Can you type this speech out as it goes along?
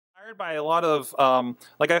inspired by a lot of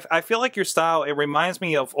like I feel like your style. It reminds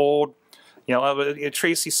me of old,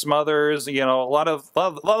 Tracy Smothers. A lot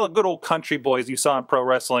of good old country boys you saw in pro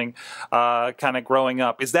wrestling, kind of growing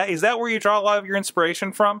up. Is that where you draw a lot of your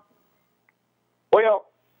inspiration from? Well,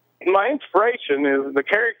 my inspiration is the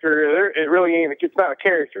character. It really ain't. It's not a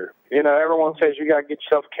character. Everyone says you got to get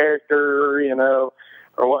yourself a character,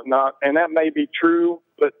 or whatnot, and that may be true.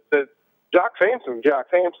 But the Jock Samson.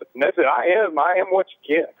 That's it. I am what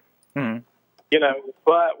you get. Mm-hmm.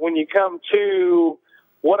 But when you come to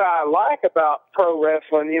what I like about pro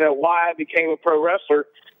wrestling, why I became a pro wrestler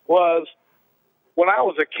was when I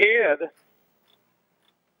was a kid.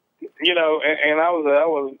 And I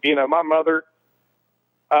was, my mother.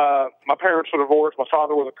 My parents were divorced. My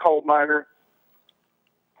father was a coal miner.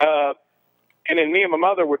 And then me and my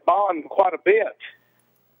mother would bond quite a bit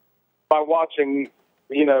by watching,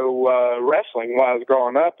 wrestling while I was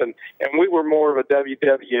growing up. And we were more of a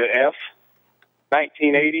WWF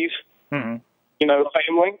 1980s, family.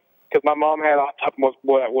 Because my mom had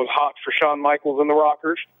was hot for Shawn Michaels and the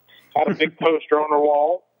Rockers. Had a big poster on her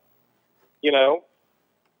wall,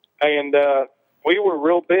 and we were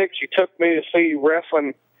real big. She took me to see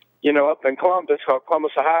wrestling, up in Columbus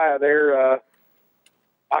Ohio. There,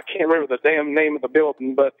 I can't remember the damn name of the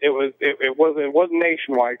building, but it wasn't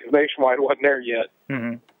Nationwide, because Nationwide wasn't there yet.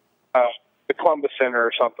 Mm-hmm. The Columbus Center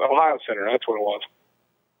or something, Ohio Center. That's what it was.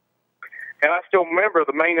 And I still remember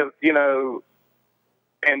the main of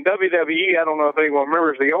and WWE. I don't know if anyone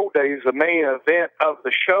remembers the old days. The main event of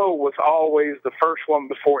the show was always the first one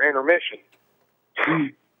before intermission.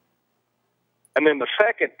 And then the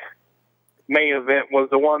second main event was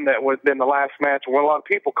the one that was then the last match, what a lot of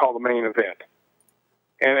people call the main event.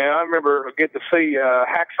 And I remember getting to see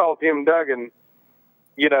Hacksaw Jim Duggan,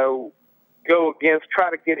 go against,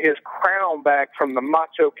 try to get his crown back from the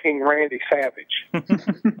Macho King Randy Savage.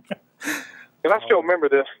 And I still remember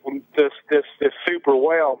this super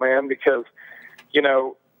well, man, because, being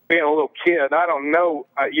a little kid, I don't know,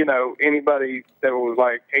 anybody that was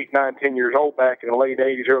like 8, 9, 10 years old back in the late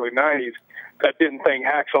 80s, early 90s that didn't think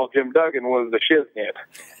Hacksaw Jim Duggan was the shiznit.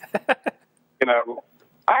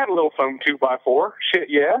 I had a little foam 2x4.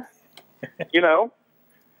 Shit, yeah.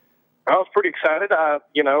 I was pretty excited. And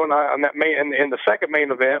the second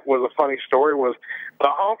main event was a funny story. Was the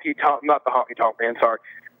not the honky tonk man, sorry,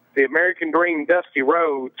 the American Dream Dusty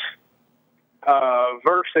Rhodes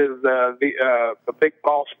versus the Big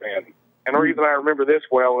Boss Man. And the reason I remember this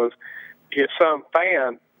well is some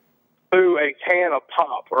fan threw a can of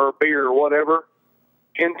pop or a beer or whatever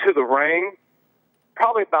into the ring,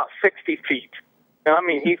 probably about 60 feet. And I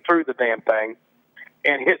mean, he threw the damn thing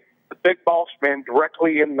and hit the Big Boss Man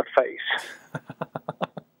directly in the face.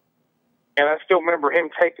 And I still remember him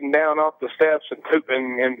taking down off the steps and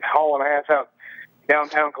hauling ass out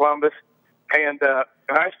downtown Columbus. And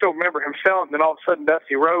I still remember him selling. And then all of a sudden,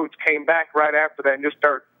 Dusty Rhodes came back right after that and just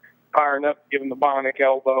started firing up, giving the bionic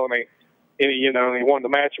elbow, and he won the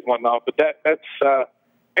match and whatnot. But that's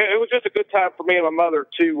it was just a good time for me and my mother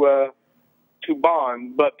to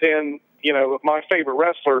bond. But then, my favorite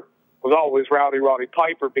wrestler was always Roddy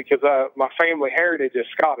Piper, because my family heritage is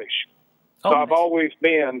Scottish. So I've always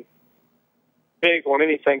been big on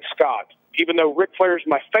anything Scott. Even though Ric Flair is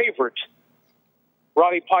my favorite,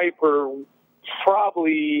 Roddy Piper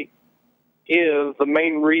probably is the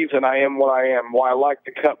main reason I am what I am, why I like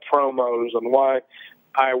to cut promos and why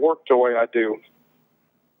I work the way I do,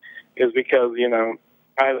 is because,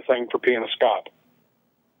 I had a thing for being a Scot.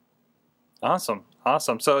 Awesome.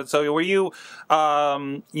 So were you,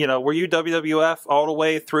 were you WWF all the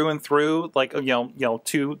way through and through, like,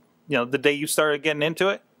 to, the day you started getting into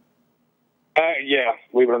it? Yeah,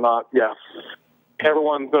 believe it or not, yeah.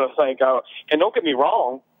 Everyone's going to think, and don't get me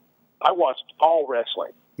wrong, I watched all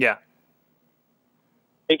wrestling. Yeah.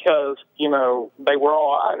 Because, they were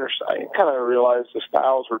all, I kind of realized the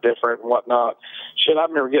styles were different and whatnot. Shit, I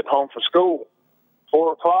remember getting home from school,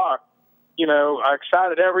 4 o'clock, I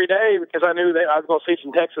excited every day because I knew that I was going to see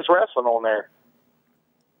some Texas wrestling on there.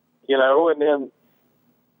 And then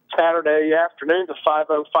Saturday afternoons at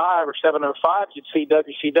 5:05 or 7:05, you'd see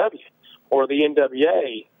WCW or the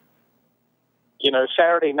NWA.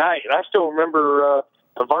 Saturday night. And I still remember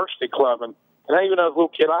the Varsity Club. And even as a little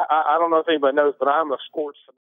kid, I don't know if anybody knows, but I'm a sports